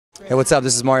Hey, what's up?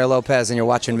 This is Mario Lopez, and you're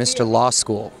watching Mr. Law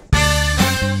School.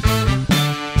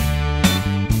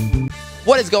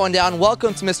 What is going down?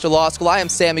 Welcome to Mr. Law School. I am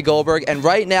Sammy Goldberg, and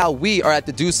right now we are at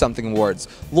the Do Something Awards.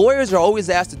 Lawyers are always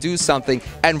asked to do something,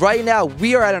 and right now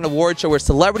we are at an award show where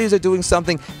celebrities are doing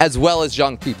something as well as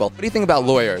young people. What do you think about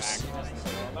lawyers?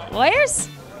 Lawyers?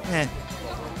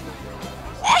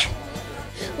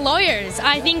 Lawyers.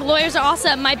 I think lawyers are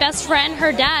awesome. My best friend,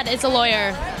 her dad is a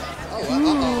lawyer.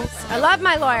 I love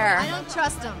my lawyer. I don't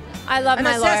trust him. I love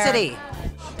my lawyer.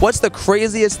 What's the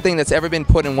craziest thing that's ever been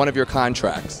put in one of your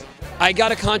contracts? I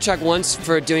got a contract once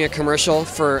for doing a commercial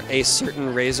for a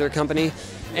certain razor company,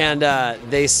 and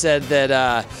they said that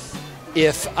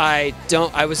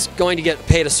I was going to get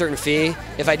paid a certain fee.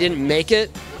 If I didn't make it,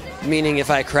 meaning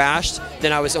if I crashed,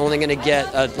 then I was only going to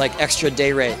get a extra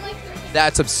day rate.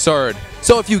 That's absurd.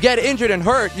 So if you get injured and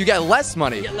hurt, you get less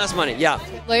money. You get less money, yeah.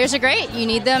 Lawyers are great. You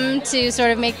need them to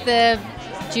sort of make the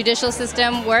judicial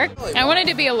system work. I wanted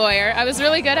to be a lawyer. I was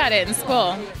really good at it in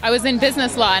school. I was in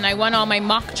business law and I won all my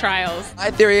mock trials.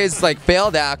 My theory is like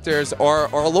failed actors or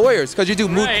lawyers, because you do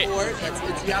moot court.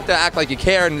 You have to act like you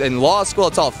care. In law school,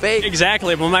 it's all fake.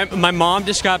 Exactly. Well, my mom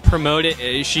just got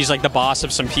promoted. She's like the boss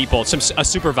of some people, a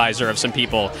supervisor of some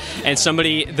people. And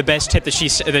the best tip that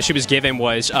she was given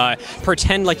was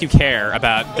pretend like you care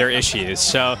about their issues.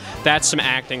 So that's some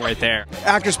acting right there.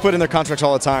 Actors put in their contracts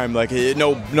all the time, like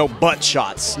no butt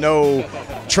shots. No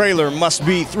trailer must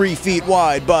be 3 feet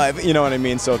wide, but you know what I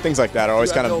mean. So things like that are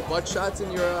always kind of. No butt shots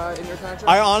in your contract.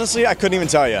 I couldn't even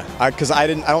tell you, because I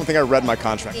don't think I read my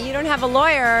contract. You don't have a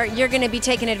lawyer, you're going to be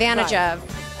taken advantage of.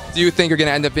 Do you think you're going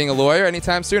to end up being a lawyer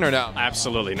anytime soon or no?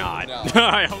 Absolutely not. No.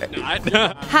 I hope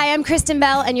not. Hi, I'm Kristen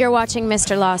Bell, and you're watching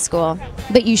Mr. Law School,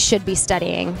 but you should be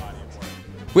studying.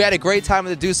 We had a great time at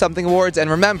the Do Something Awards, and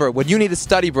remember, when you need a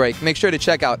study break, make sure to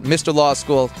check out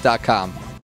MrLawSchool.com.